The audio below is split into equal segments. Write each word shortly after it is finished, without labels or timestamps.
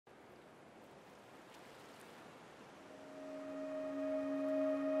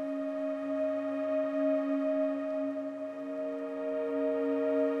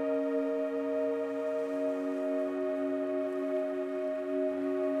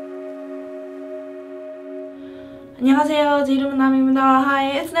안녕하세요. 제 이름은 남입니다.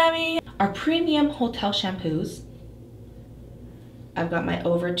 Hi, it's Nami. Our premium hotel shampoos. I've got my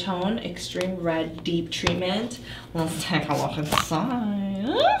Overtone Extreme Red Deep Treatment. Let's take a look inside.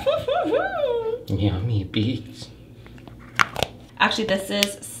 Yummy beats. Actually, this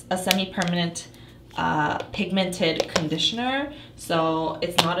is a semi-permanent pigmented conditioner. So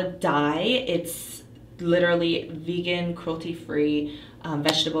it's not a dye. It's literally vegan, cruelty-free,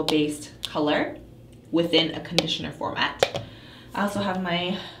 vegetable-based color within a conditioner format. I also have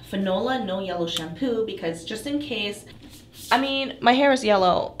my Fanola No Yellow shampoo because just in case, I mean, my hair is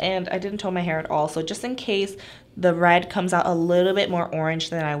yellow and I didn't tone my hair at all. So just in case the red comes out a little bit more orange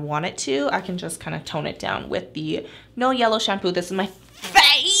than I want it to, I can just kind of tone it down with the No Yellow shampoo. This is my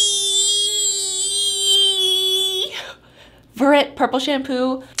favorite purple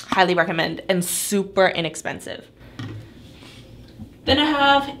shampoo. Highly recommend and super inexpensive. Then I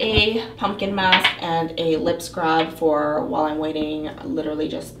have a pumpkin mask and a lip scrub for while I'm waiting, literally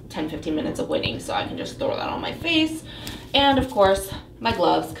just 10-15 minutes of waiting, so I can just throw that on my face. And of course, my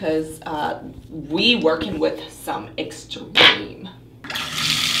gloves, because we working with some extreme.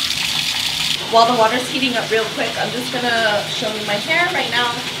 While the water's heating up real quick, I'm just gonna show you my hair right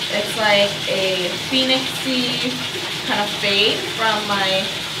now. It's like a phoenixy kind of fade from my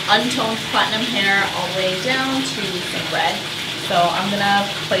untoned platinum hair all the way down to some red. So I'm gonna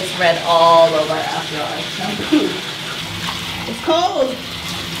place red all over after I shampoo. It's cold.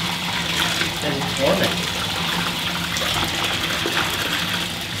 And it's warming.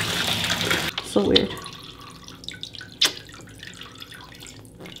 So weird.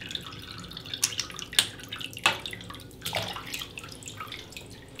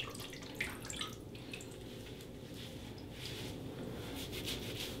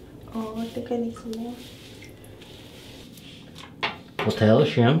 Oh, I think I need some more. Hotel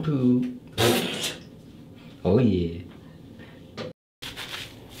shampoo. Oh yeah.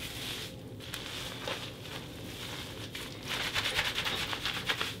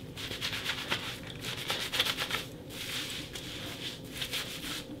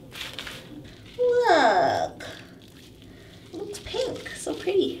 Look. It looks pink. So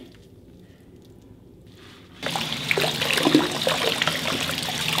pretty.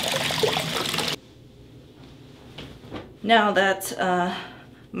 Now that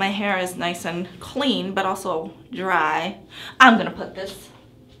my hair is nice and clean, but also dry, I'm gonna put this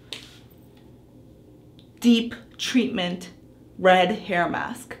deep treatment red hair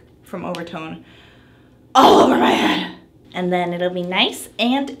mask from Overtone all over my head. And then it'll be nice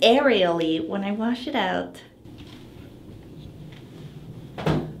and aerial-y when I wash it out.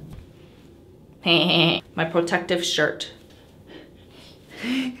 My protective shirt.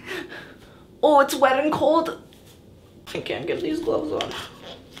 Oh, it's wet and cold. I can't get these gloves on.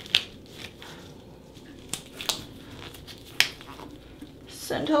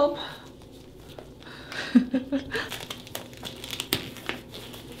 Send help.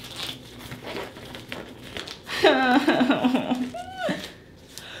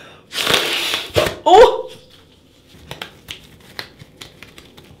 Oh!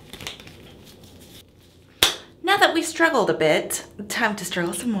 Now that we struggled a bit, time to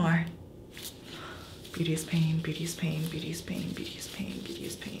struggle some more. Beauty is pain, beauty is pain, beauty is pain, beauty is pain, beauty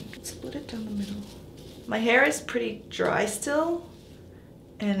is pain. Split it down the middle. My hair is pretty dry still,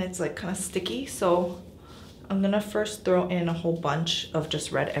 and it's like kind of sticky, so I'm gonna first throw in a whole bunch of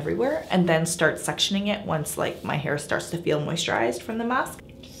just red everywhere and then start sectioning it once like my hair starts to feel moisturized from the mask.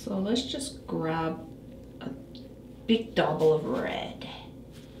 So let's just grab a big double of red.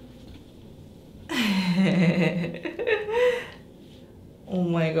 Oh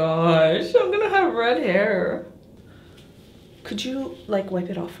my gosh, I'm gonna have red hair. Could you like wipe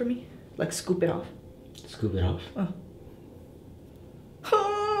it off for me? Like scoop it off. Scoop it off.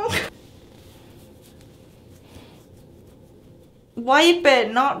 Oh. Wipe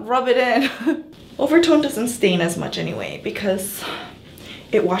it, not rub it in. Overtone doesn't stain as much anyway because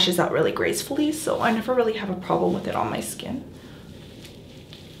it washes out really gracefully, so I never really have a problem with it on my skin.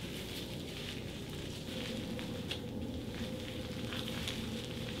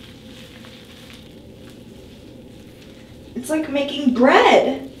 It's like making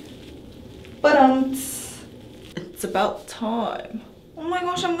bread, but it's about time. Oh my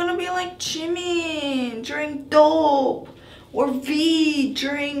gosh, I'm gonna be like Jimmy during Dope or V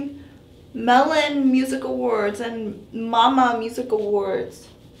during Melon Music Awards and Mama Music Awards.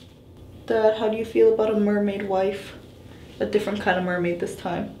 Dad, how do you feel about a mermaid wife? A different kind of mermaid this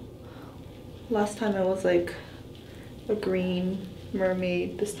time. Last time it was like a green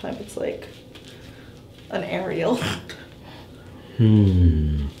mermaid. This time it's like an Ariel.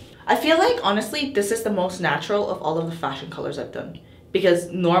 I feel like, honestly, this is the most natural of all of the fashion colors I've done. Because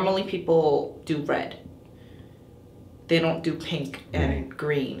normally people do red. They don't do pink and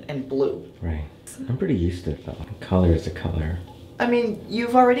green and blue. Right. I'm pretty used to it though. Color is a color. I mean,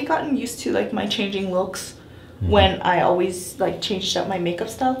 you've already gotten used to like my changing looks when I always like changed up my makeup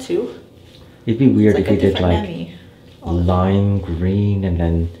style too. It'd be weird Like if you did like lime green and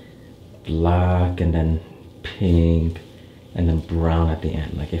then black and then pink and then brown at the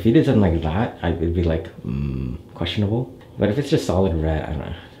end. Like if you did something like that, I would be like, questionable. But if it's just solid red, I don't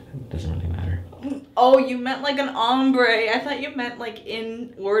know. It doesn't really matter. Oh, you meant like an ombre. I thought you meant like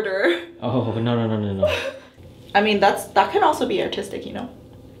in order. Oh, no. I mean, that can also be artistic, you know?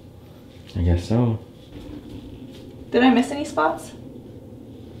 I guess so. Did I miss any spots?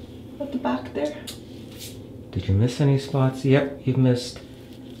 At the back there? Did you miss any spots? Yep, you've missed.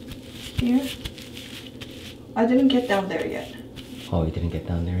 Here? I didn't get down there yet. Oh, you didn't get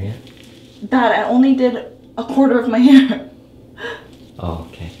down there yet? Dad, I only did a quarter of my hair. Oh,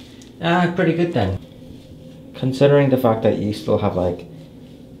 okay. Pretty good then. Considering the fact that you still have like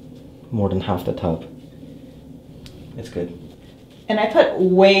more than half the tub. It's good. And I put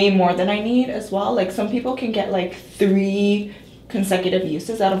way more than I need as well. Like some people can get like 3 consecutive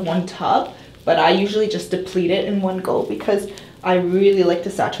uses out of one tub, but I usually just deplete it in one go because I really like to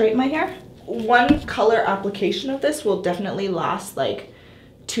saturate my hair. One color application of this will definitely last like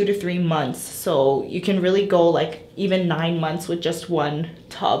 2 to 3 months. So you can really go like even 9 months with just one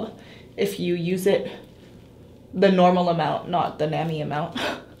tub if you use it the normal amount, not the Lemme amount.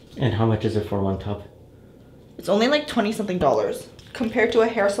 And how much is it for one tub? It's only like $20 something compared to a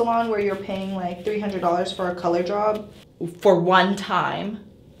hair salon where you're paying like $300 for a color job for one time.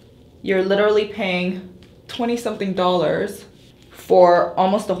 You're literally paying $20 something for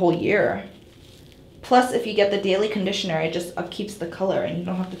almost a whole year. Plus, if you get the daily conditioner, it just upkeeps the color and you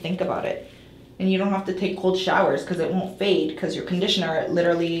don't have to think about it. And you don't have to take cold showers because it won't fade because your conditioner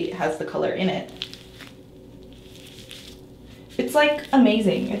literally has the color in it. It's like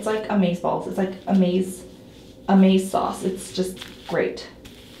amazing. It's like amazeballs. It's like amaze sauce. It's just great.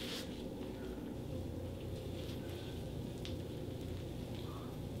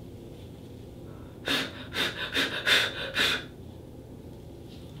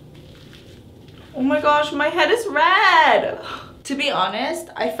 Oh my gosh, my head is red. To be honest,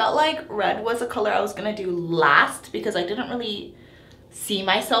 I felt like red was a color I was gonna do last because I didn't really see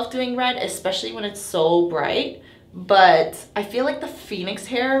myself doing red, especially when it's so bright. But I feel like the Phoenix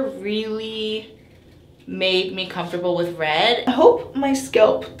hair really made me comfortable with red. I hope my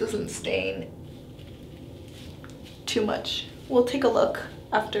scalp doesn't stain too much. We'll take a look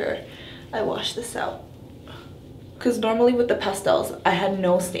after I wash this out. Because normally with the pastels, I had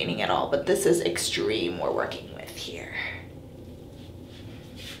no staining at all, but this is extreme we're working with here.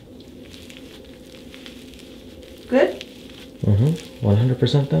 Good?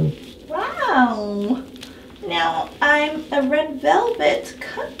 100% done. Wow. Now I'm a red velvet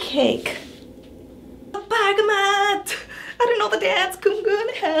cupcake. A bergamot. I don't know the dance. Come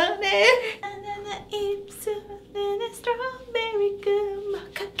good, honey. And then the eats and then a strawberry gum.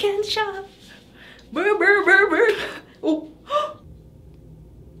 Cupcake shop. Brr, brr, brr, brr. Oh.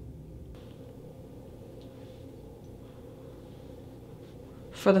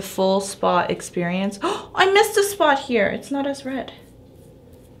 For the full spot experience. Oh, I missed a spot here. It's not as red.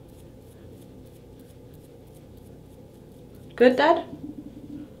 Good, Dad?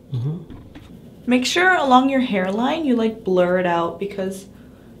 Make sure along your hairline you like blur it out because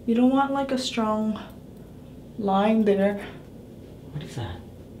you don't want like a strong line there. What is that?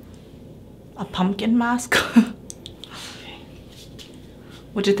 A pumpkin mask.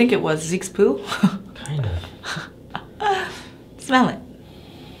 What'd you think it was? Zeke's poo? Kind of. Smell it.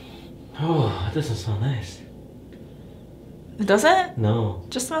 Oh, it doesn't smell nice. It doesn't? No.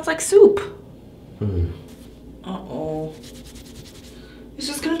 It just smells like soup. Uh-oh. Is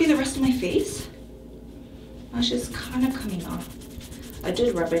this gonna be the rest of my face? That's just kind of coming off. I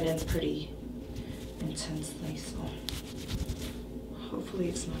did rub it in pretty intensely, so hopefully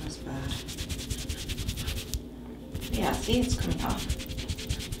it's not as bad. Yeah, see, it's coming off.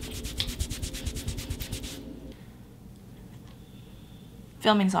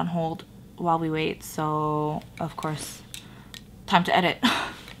 Filming's on hold while we wait, so of course, time to edit.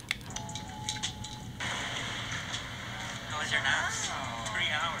 How was your nap? 3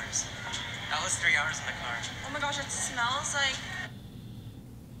 hours. That was 3 hours in the car. Oh my gosh, it smells like...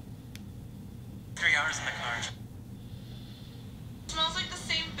 3 hours in the car. It smells like the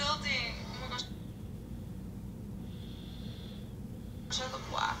same building. Oh my gosh. I look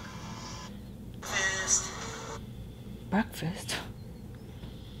whack. Breakfast. Breakfast?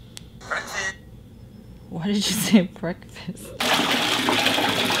 Why did you say breakfast?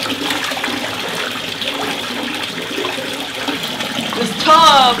 This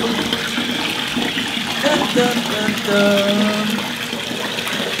tub! Dun, dun, dun, dun.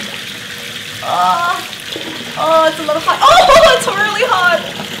 Oh, it's a little hot. Oh, it's really hot!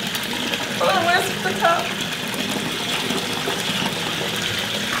 Oh, where's the tub?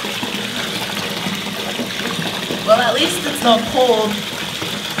 Well, at least it's not cold.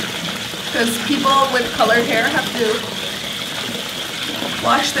 Because people with colored hair have to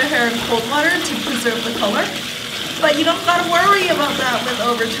wash their hair in cold water to preserve the color. But you don't gotta worry about that with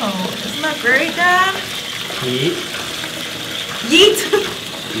overtone. Isn't that great, Dad? Yeet. Yeet!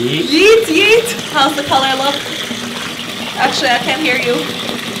 Yeet. Yeet, yeet! How's the color look? Actually, I can't hear you.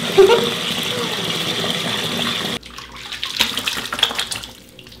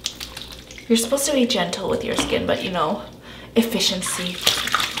 You're supposed to be gentle with your skin, but you know, efficiency.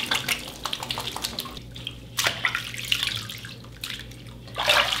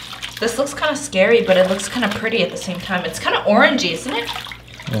 This looks kind of scary, but it looks kind of pretty at the same time. It's kind of orangey, isn't it?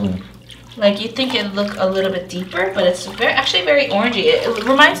 Mm. Like, you'd think it'd look a little bit deeper, but it's actually very orangey. It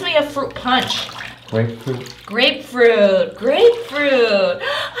reminds me of fruit punch. Grapefruit. Grapefruit. Grapefruit.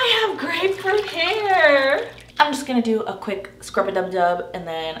 I have grapefruit hair. I'm just gonna do a quick scrub-a-dub-dub, and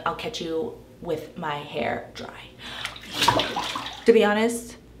then I'll catch you with my hair dry. To be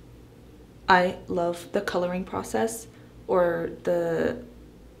honest, I love the coloring process, or the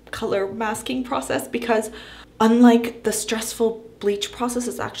color masking process, because unlike the stressful bleach process,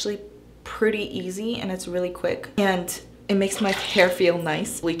 it's actually pretty easy and it's really quick and it makes my hair feel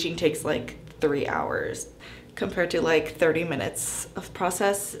nice. Bleaching takes like 3 hours compared to like 30 minutes of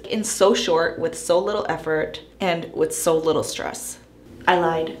process in so short, with so little effort and with so little stress. I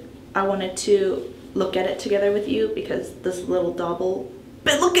lied. I wanted to look at it together with you because this little double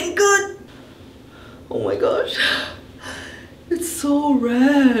been looking good. Oh my gosh. It's so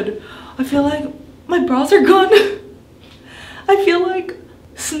red. I feel like my brows are gone. I feel like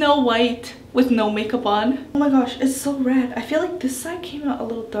Snow White with no makeup on. Oh my gosh, it's so red. I feel like this side came out a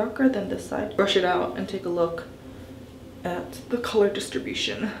little darker than this side. Brush it out and take a look at the color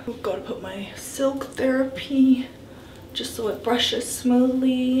distribution. I've got to put my Silk Therapy just so it brushes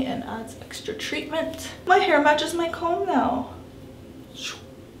smoothly and adds extra treatment. My hair matches my comb now.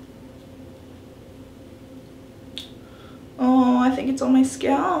 Oh, I think it's on my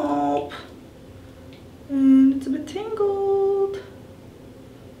scalp. And it's a bit tangled.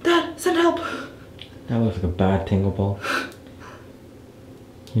 Dad, send help. That looks like a bad tingle ball.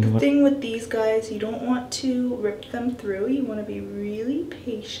 You know The what? thing with these guys, you don't want to rip them through. You want to be really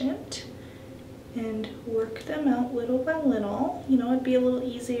patient and work them out little by little. You know, it'd be a little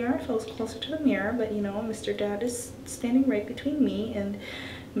easier if I was closer to the mirror, but you know, Mr. Dad is standing right between me and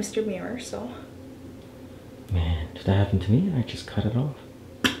Mr. Mirror, so. Man, did that happen to me? I just cut it off.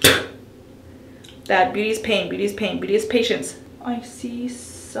 Dad, beauty is pain, beauty is pain, beauty is patience. I see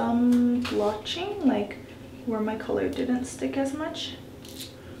some blotching, like where my color didn't stick as much.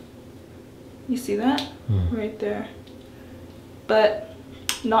 You see that? Right there. But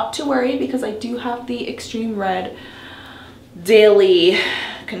not to worry, because I do have the Extreme Red daily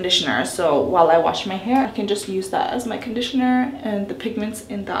conditioner. So while I wash my hair, I can just use that as my conditioner, and the pigments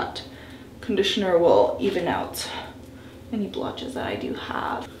in that conditioner will even out any blotches that I do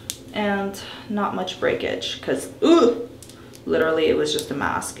have. And not much breakage, because literally it was just a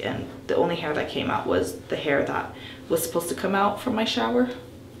mask, and the only hair that came out was the hair that was supposed to come out from my shower.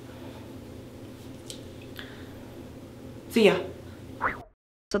 See ya.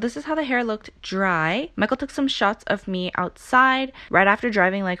 So this is how the hair looked dry. Michael took some shots of me outside right after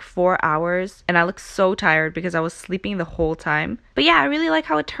driving like 4 hours, and I looked so tired because I was sleeping the whole time. But yeah, I really like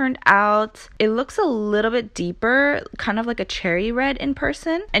how it turned out. It looks a little bit deeper, kind of like a cherry red in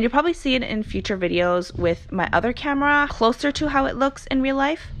person, and you'll probably see it in future videos with my other camera closer to how it looks in real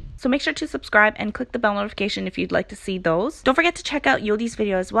life. So make sure to subscribe and click the bell notification if you'd like to see those. Don't forget to check out Yodi's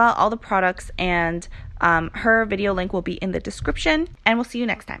video as well. All the products and her video link will be in the description. And we'll see you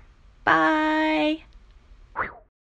next time. Bye!